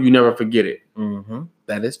trauma, you never forget it. Mm-hmm.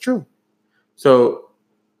 That is true. So,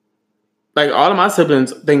 like, all of my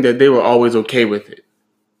siblings think that they were always okay with it.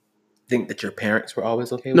 Think that your parents were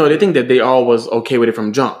always okay with it? No, they think that they all was okay with it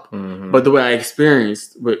from jump. Mm-hmm. But the way I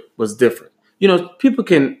experienced was different. People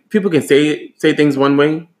can say things one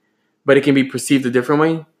way, but it can be perceived a different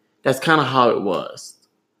way. That's kind of how it was.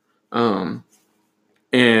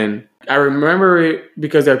 And I remember it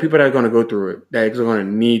because there are people that are going to go through it, that are going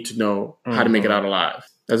to need to know how to make it out alive.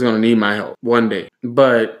 That's going to need my help one day.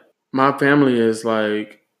 But my family is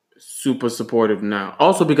like super supportive now.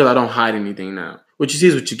 Also because I don't hide anything now. What you see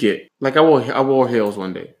is what you get. Like I wore heels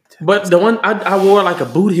one day. But the one I wore like a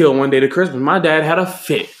boot heel one day to Christmas. My dad had a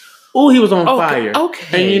fit. Oh, he was on fire.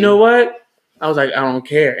 Okay. And you know what? I was like, I don't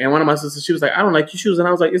care. And one of my sisters, she was like, I don't like your shoes. And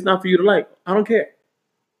I was like, it's not for you to like. I don't care.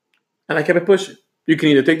 And I kept it pushing. You can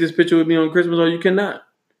either take this picture with me on Christmas or you cannot.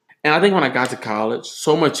 And I think when I got to college,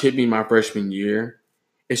 so much hit me my freshman year.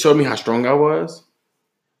 It showed me how strong I was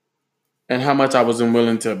and how much I wasn't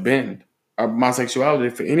willing to bend my sexuality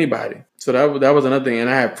for anybody. So that was another thing. And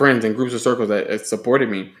I had friends and groups of circles that supported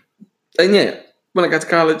me. And yeah, when I got to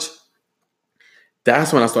college,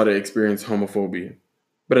 that's when I started experiencing homophobia.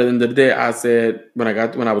 But at the end of the day, I said, when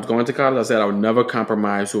I was going to college, I said I would never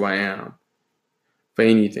compromise who I am for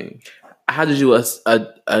anything. How did you, assess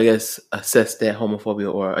that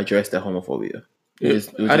homophobia or address that homophobia?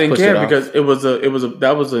 I didn't care because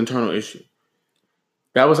that was an internal issue.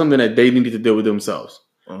 That was something that they needed to deal with themselves.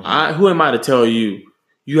 Mm-hmm. Who am I to tell you?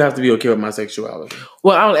 You have to be okay with my sexuality.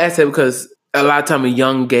 Well, I don't ask that because a lot of time with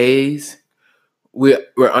young gays, we're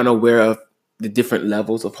unaware of the different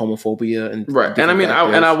levels of homophobia and right. And I mean,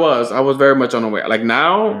 I was very much unaware. Like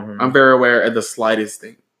now, mm-hmm. I'm very aware of the slightest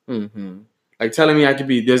thing. Mm-hmm. Like telling me I could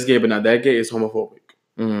be this gay but not that gay is homophobic.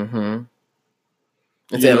 Mm-hmm.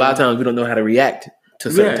 And a lot of times we don't know how to react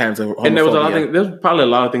to certain times of homophobia. And there was probably a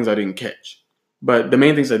lot of things I didn't catch. But the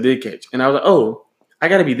main things I did catch. And I was like, oh, I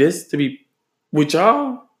got to be this to be with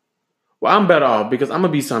y'all? Well, I'm better off because I'm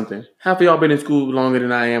going to be something. Half of y'all been in school longer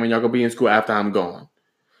than I am and y'all going to be in school after I'm gone.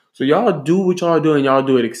 So y'all do what y'all do and y'all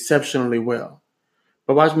do it exceptionally well.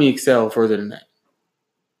 But watch me excel further than that.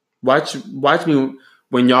 Watch me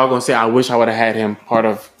when y'all going to say, I wish I would have had him part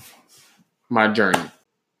of my journey.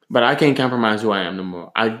 But I can't compromise who I am no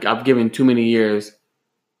more. I've given too many years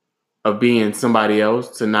of being somebody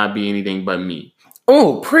else to not be anything but me.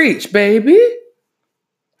 Oh, preach, baby.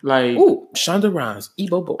 Like, ooh, Shonda Rhimes,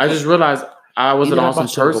 Ebo. I just realized I was an awesome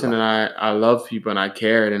person and I love people and I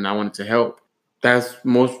cared and I wanted to help. That's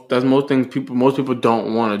most things most people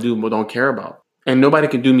don't want to do, but don't care about. And nobody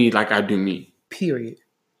can do me like I do me. Period.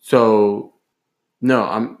 So, no,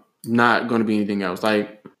 I'm not going to be anything else.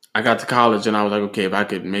 Like, I got to college and I was like, okay, if I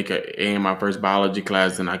could make an A in my first biology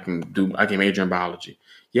class, then I can major in biology.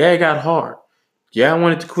 Yeah, it got hard. Yeah, I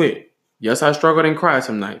wanted to quit. Yes, I struggled and cried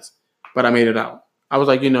some nights, but I made it out. I was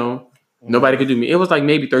like, nobody could do me. It was like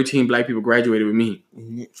maybe 13 black people graduated with me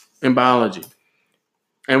in biology.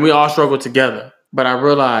 And we all struggled together. But I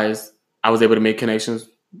realized I was able to make connections,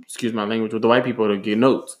 excuse my language, with the white people to get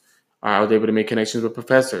notes. Or I was able to make connections with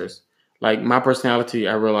professors. Like my personality,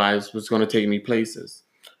 I realized was going to take me places.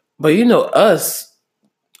 But us,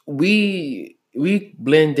 we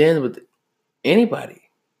blend in with anybody.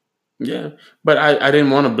 Yeah, but I didn't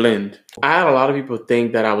want to blend. I had a lot of people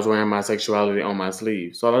think that I was wearing my sexuality on my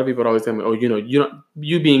sleeve. So a lot of people would always tell me, oh,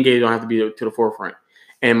 you being gay don't have to be to the forefront.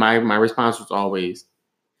 And my response was always,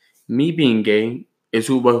 me being gay is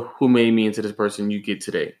who made me into this person you get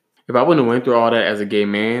today. If I wouldn't have went through all that as a gay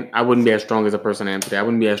man, I wouldn't be as strong as a person I am today. I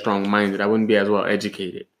wouldn't be as strong-minded. I wouldn't be as well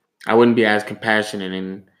educated. I wouldn't be as compassionate.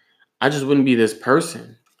 And I just wouldn't be this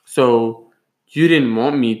person. So you didn't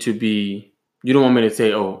want me to be, you don't want me to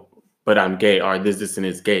say, oh, but I'm gay, or this, and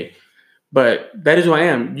it's gay. But that is who I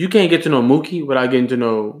am. You can't get to know Mookie without getting to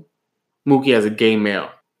know Mookie as a gay male.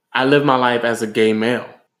 I live my life as a gay male.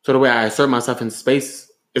 So the way I assert myself in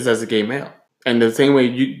space is as a gay male. And the same way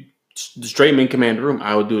the straight men command the room,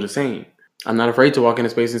 I would do the same. I'm not afraid to walk into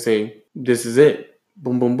space and say, this is it.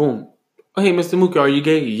 Boom, boom, boom. Oh, hey, Mr. Mookie, are you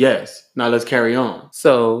gay? Yes. Now let's carry on.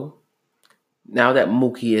 So now that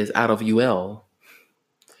Mookie is out of UL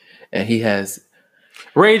and he has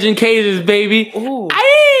Raging Cages, baby. Ooh.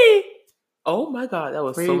 Aye! Oh my God, that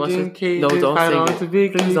was so much. Raging No, Cajuns don't fight sing on it. to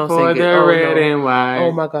victory Please don't for sing it. the Oh red no. and white.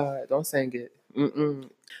 Oh my God, don't sing it. Mm-mm.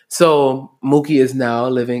 So Mookie is now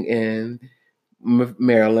living in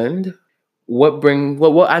Maryland. What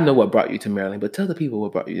I know what brought you to Maryland, but tell the people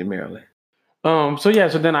what brought you to Maryland. So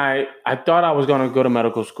then I thought I was gonna go to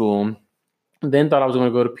medical school, then thought I was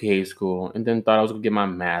gonna go to PA school, and then thought I was gonna get my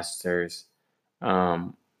master's.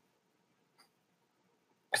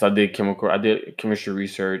 Because I did chemistry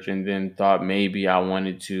research, and then thought maybe I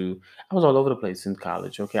wanted to. I was all over the place in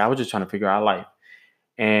college. Okay, I was just trying to figure out life,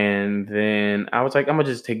 and then I was like, I'm gonna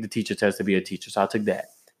just take the teacher test to be a teacher. So I took that.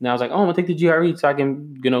 And I was like, oh, I'm gonna take the GRE so I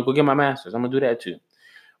can, go get my master's. I'm gonna do that too.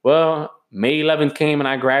 Well, May 11th came and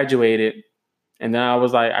I graduated, and then I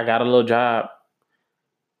was like, I got a little job,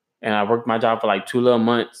 and I worked my job for like 2 little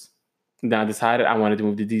months. And then I decided I wanted to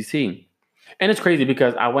move to DC, and it's crazy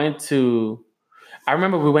because I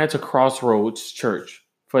remember we went to Crossroads Church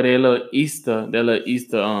for their little Easter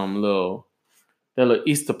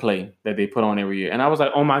play that they put on every year. And I was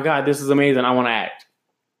like, oh my God, this is amazing. I want to act.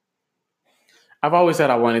 I've always said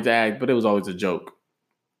I wanted to act, but it was always a joke.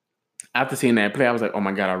 After seeing that play, I was like, oh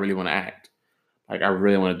my God, I really want to act. Like, I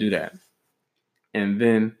really want to do that. And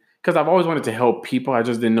then, because I've always wanted to help people, I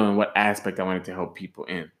just didn't know in what aspect I wanted to help people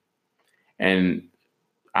in. And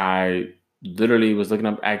I literally was looking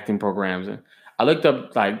up acting programs, and I looked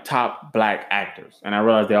up like top Black actors, and I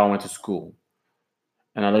realized they all went to school.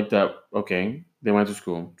 And I looked up, okay, they went to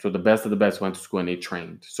school. So the best of the best went to school and they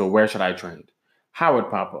trained. So where should I train? Howard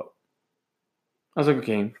pop up. I was like,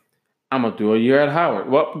 okay, I'm gonna do a year at Howard.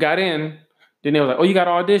 Well, got in. Then they was like, oh, you got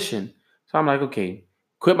to audition. So I'm like, okay,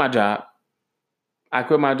 quit my job. I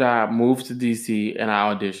quit my job, moved to DC, and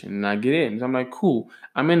I auditioned and I get in. So I'm like, cool.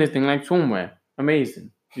 I'm in this thing like swimwear.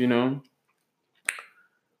 Amazing,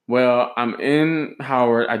 Well, I'm in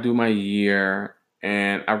Howard. I do my year,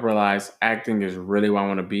 and I realize acting is really what I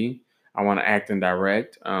want to be. I want to act and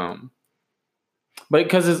direct. But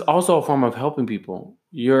because it's also a form of helping people.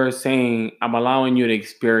 You're saying I'm allowing you to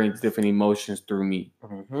experience different emotions through me.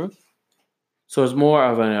 Mm-hmm. So it's more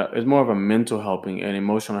of a mental helping and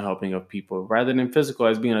emotional helping of people rather than physical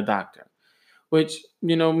as being a doctor. Which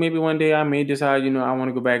maybe one day I may decide I want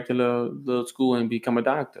to go back to the school and become a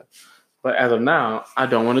doctor. But as of now, I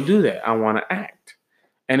don't want to do that. I want to act.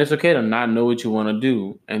 And it's okay to not know what you want to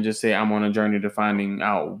do and just say I'm on a journey to finding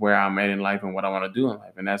out where I'm at in life and what I want to do in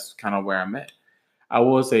life. And that's kind of where I'm at. I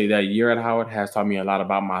will say that year at Howard has taught me a lot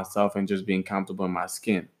about myself and just being comfortable in my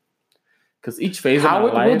skin. Because each phase of my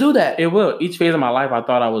life, will do that. It will. Each phase of my life, I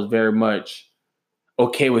thought I was very much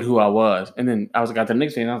okay with who I was. And then got to the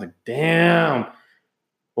next phase and I was like, damn,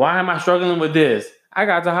 why am I struggling with this? I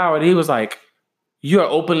got to Howard. He was like, you're an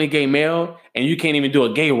openly gay male and you can't even do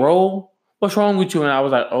a gay role? What's wrong with you? And I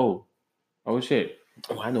was like, oh shit.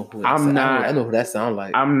 Oh, I know who I know who that sounds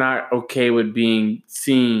like. I'm not okay with being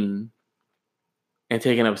seen and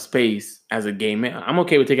taking up space as a gay man. I'm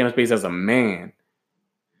okay with taking up space as a man,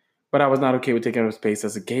 but I was not okay with taking up space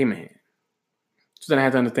as a gay man. So then I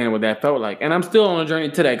had to understand what that felt like. And I'm still on a journey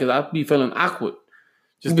to that because I'll be feeling awkward.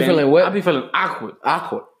 You be feeling what? I'll be feeling awkward.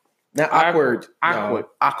 Awkward. Not awkward. Awkward. No,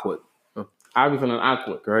 awkward. I'll be feeling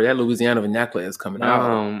awkward. Girl, that Louisiana vernacular is coming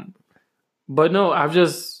out. But no, I've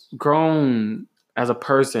just grown as a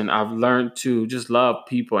person. I've learned to just love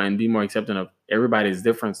people and be more accepting of everybody's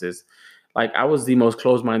differences. Like, I was the most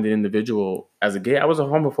closed-minded individual as a gay. I was a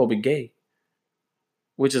homophobic gay,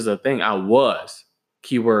 which is a thing. I was.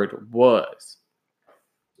 Keyword was.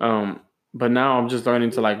 But now I'm just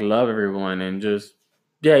learning to love everyone and just,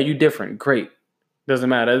 yeah, you different. Great. Doesn't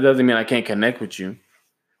matter. It doesn't mean I can't connect with you.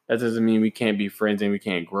 That doesn't mean we can't be friends and we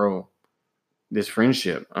can't grow this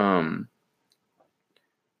friendship.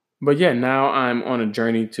 But yeah, now I'm on a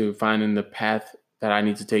journey to finding the path that I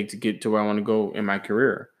need to take to get to where I want to go in my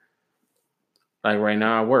career. Like right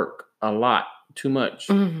now, I work a lot, too much.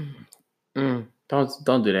 Don't do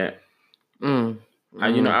that.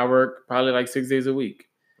 I work probably like 6 days a week,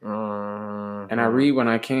 and I read when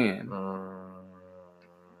I can,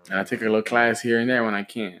 and I take a little class here and there when I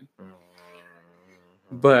can.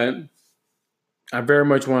 But I very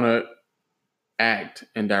much want to act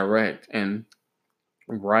and direct and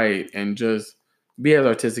write and just be as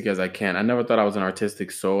artistic as I can. I never thought I was an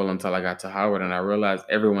artistic soul until I got to Howard, and I realized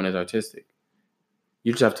everyone is artistic.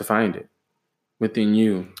 You just have to find it within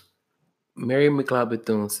you. Mary McLeod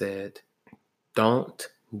Bethune said, "Don't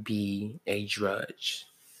be a drudge.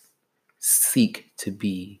 Seek to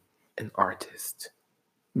be an artist."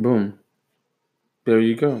 Boom. There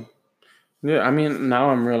you go. Yeah, I mean, now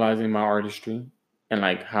I'm realizing my artistry and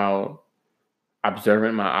how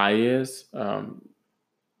observant my eye is.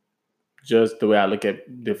 Just the way I look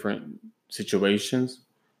at different situations,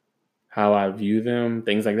 how I view them,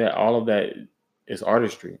 things like that. All of that is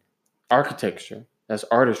artistry. Architecture, that's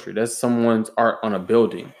artistry. That's someone's art on a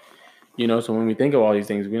building. So when we think of all these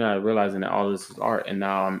things, we're not realizing that all this is art. And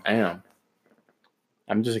now I am.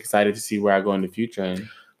 I'm just excited to see where I go in the future and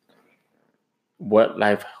what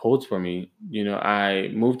life holds for me.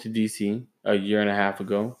 I moved to DC a year and a half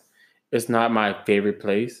ago. It's not my favorite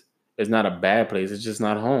place. It's not a bad place. It's just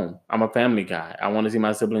not home. I'm a family guy. I want to see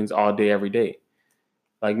my siblings all day, every day.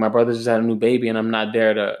 Like my brother just had a new baby and I'm not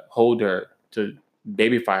there to hold her, to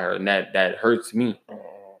babyfy her. And that hurts me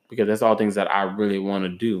because that's all things that I really want to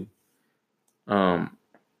do.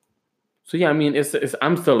 So yeah, I mean, it's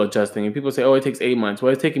I'm still adjusting. And people say, "Oh, it takes 8 months."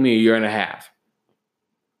 Well, it's taking me a year and a half.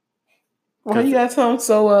 Why you gotta sound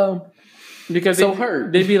so because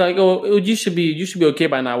hurt? They'd be like, "Oh, you should be okay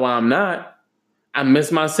by now." Well, I'm not. I miss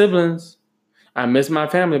my siblings. I miss my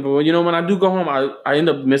family. But when I do go home, I end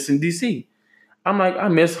up missing DC. I'm like, I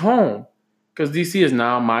miss home because DC is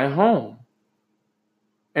now my home.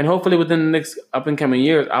 And hopefully within the next up and coming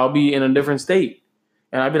years, I'll be in a different state.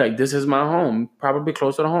 And I'll be like, this is my home, probably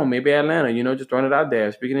closer to home, maybe Atlanta, just throwing it out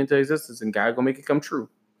there, speaking into existence, and God gonna make it come true.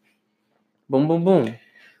 Boom, boom, boom.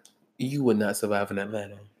 You would not survive in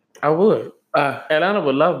Atlanta. I would. Atlanta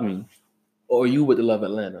would love me. Or you would love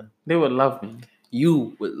Atlanta. They would love me.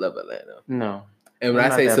 You would love Atlanta. No. And when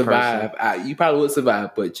I say survive, you probably would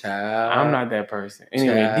survive, but child, I'm not that person.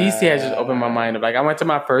 Anyway, DC has just opened my mind up. Like, I went to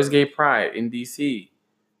my first gay pride in DC.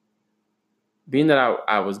 Being that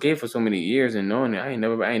I was gay for so many years and knowing it, I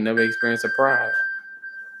ain't never experienced a pride,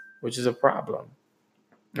 which is a problem.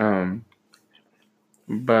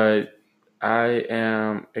 But I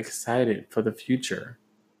am excited for the future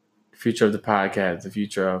of the podcast, the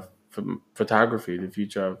future of photography, the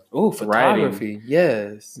future of photography, writing,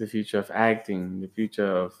 yes, the future of acting, the future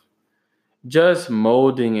of just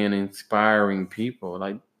molding and inspiring people.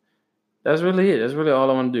 Like, that's really it. That's really all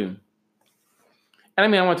I want to do. And I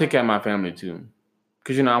mean, I want to take care of my family too.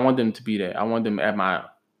 Because, I want them to be there. I want them at my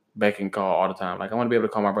beck and call all the time. Like, I want to be able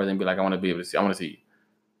to call my brother and be like, I want to be able to see. I want to see you.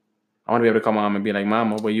 I want to be able to call mom and be like,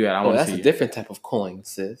 Mama, where you at? I want to see you. That's a different type of coin,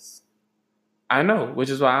 sis. I know, which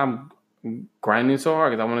is why I'm grinding so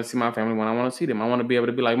hard, because I want to see my family when I want to see them. I want to be able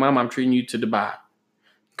to be like, Mom, I'm treating you to Dubai.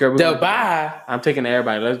 Girl, Dubai? I'm taking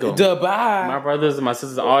everybody. Let's go. Dubai? My brothers and my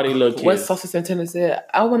sisters, all these little kids. What Saucy Santana said,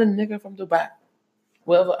 I want a nigga from Dubai.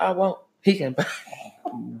 Whatever I want, he can buy.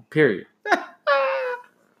 Period.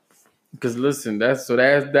 Because listen, that's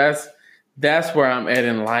where I'm at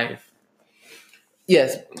in life.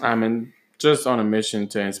 Yes. I'm just on a mission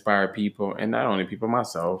to inspire people, and not only people,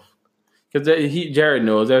 myself. Because Jared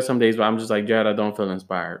knows there's some days where I'm just like, Jared, I don't feel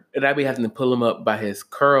inspired. And I be having to pull him up by his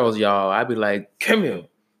curls, y'all. I be like, come here.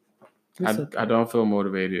 I don't feel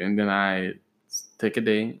motivated. And then I take a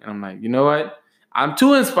day, and I'm like, you know what? I'm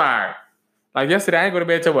too inspired. Like yesterday, I ain't go to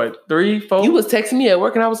bed till what, 3, 4? You was texting me at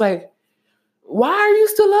work, and I was like, why are you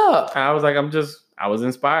still up? I was like, I was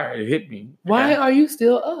inspired. It hit me. Why are you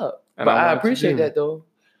still up? But I appreciate that though,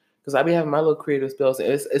 because I be having my little creative spells.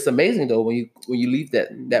 It's amazing though when you leave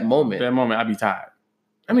that moment. That moment, I be tired.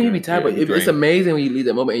 I mean, you be tired, but it's amazing when you leave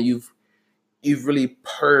that moment and you've really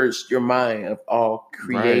purged your mind of all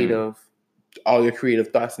your creative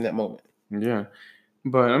thoughts in that moment. Yeah,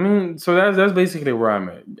 but I mean, so that's basically where I'm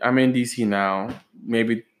at. I'm in DC now.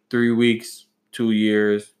 Maybe 3 weeks, 2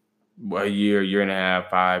 years. A year and a half,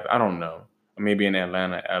 5, I don't know. Maybe in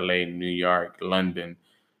Atlanta, LA, New York, London.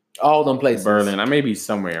 All them places. Berlin. I may be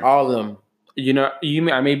somewhere. All of them.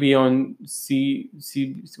 I may be on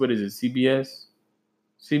what is it? CBS,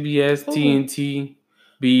 TNT,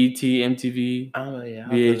 BET, MTV,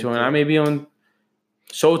 VH1. I may be on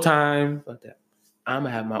Showtime. Fuck that. I'm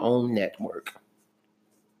going to have my own network.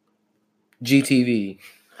 GTV.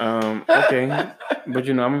 Okay, but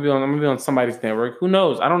I'm gonna be on somebody's network. Who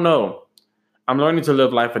knows? I don't know. I'm learning to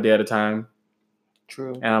live life a day at a time.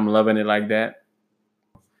 True, and I'm loving it like that.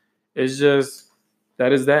 It's just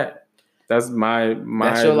that. That's my.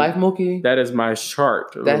 That's your life, Mookie. That is my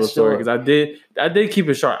short little story, because I did keep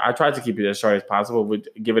it short. I tried to keep it as short as possible, with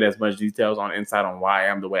give it as much details on insight on why I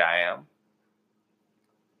am the way I am.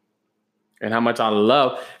 And how much I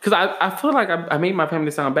love, because I feel like I made my family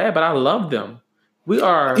sound bad, but I love them. We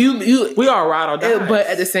are ride or die. But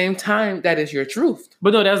at the same time, that is your truth.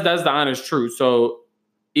 But no, that's the honest truth. So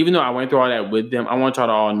even though I went through all that with them, I want y'all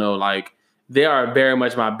to all know, like, they are very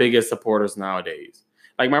much my biggest supporters nowadays.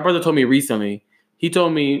 Like, my brother told me recently,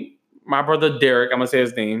 my brother Derek, I'm going to say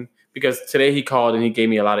his name, because today he called and he gave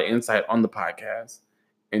me a lot of insight on the podcast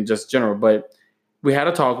and just general. But we had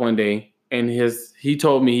a talk one day, and he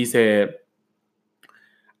told me, he said,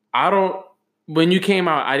 when you came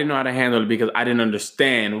out, I didn't know how to handle it because I didn't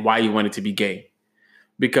understand why you wanted to be gay.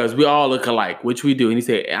 Because we all look alike, which we do. And he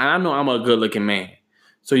said, I know I'm a good looking man.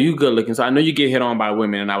 So you good looking. So I know you get hit on by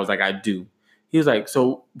women. And I was like, I do. He was like,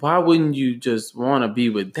 so why wouldn't you just want to be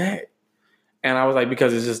with that? And I was like,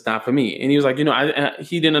 because it's just not for me. And he was like,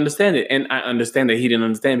 he didn't understand it. And I understand that he didn't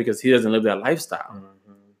understand because he doesn't live that lifestyle. Mm-hmm.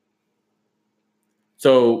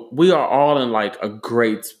 So we are all in like a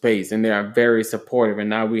great space and they are very supportive. And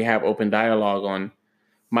now we have open dialogue on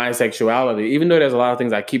my sexuality, even though there's a lot of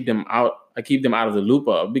things I keep them out of the loop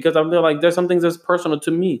of because I feel like there's some things that's personal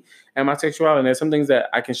to me and my sexuality. And there's some things that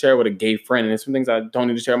I can share with a gay friend, and there's some things I don't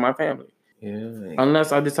need to share with my family. Yeah.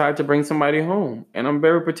 Unless I decide to bring somebody home, and I'm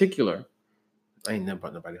very particular. I ain't never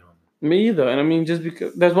brought nobody home. Me either. And I mean, just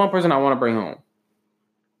because there's one person I want to bring home,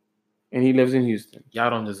 and he lives in Houston. Y'all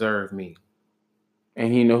don't deserve me,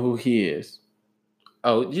 and he know who he is.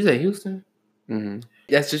 Oh, did you say Houston? Mm-hmm.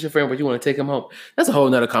 That's just your friend, but you want to take him home. That's a whole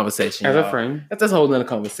nother conversation. As a friend. That's a whole nother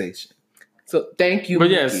conversation. So thank you. But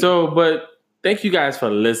Mookie. Thank you guys for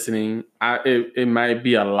listening. It might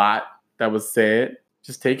be a lot that was said.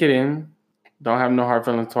 Just take it in. Don't have no hard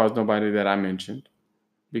feelings towards nobody that I mentioned.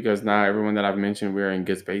 Because now everyone that I've mentioned, we're in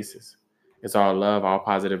good spaces. It's all love, all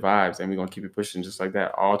positive vibes. And we're going to keep it pushing just like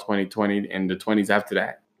that. All 2020 and the 20s after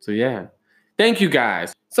that. So yeah. Thank you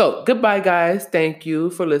guys. So goodbye guys. Thank you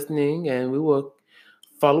for listening. And we will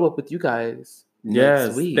follow up with you guys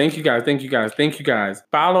next week. Thank you guys.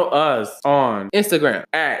 Follow us on Instagram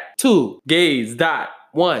at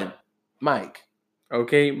 2gays.1 Mike.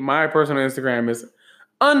 Okay, my personal Instagram is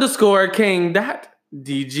 _king.dg.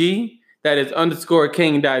 That is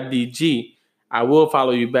 _king.dg. I will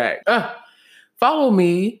follow you back. Follow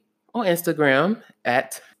me on Instagram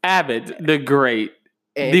at Avid the Great.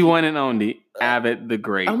 The one and only Avid the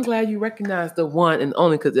Great. I'm glad you recognize the one and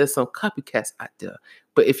only because there's some copycats out there.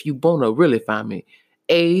 But if you want to really find me,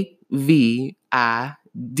 AVID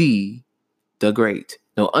the Great.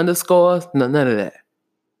 No underscores, none of that.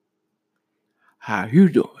 How you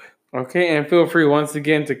doing? Okay, and feel free once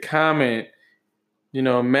again to comment,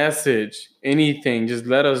 message, anything. Just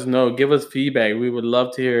let us know. Give us feedback. We would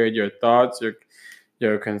love to hear your thoughts,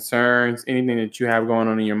 your concerns, anything that you have going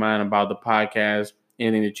on in your mind about the podcast.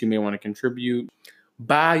 Anything that you may want to contribute.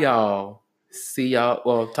 Bye, y'all. See y'all.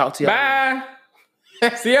 Well, talk to y'all. Bye.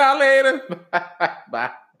 See y'all later. Bye.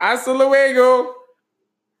 Hasta luego.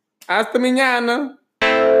 Hasta mañana.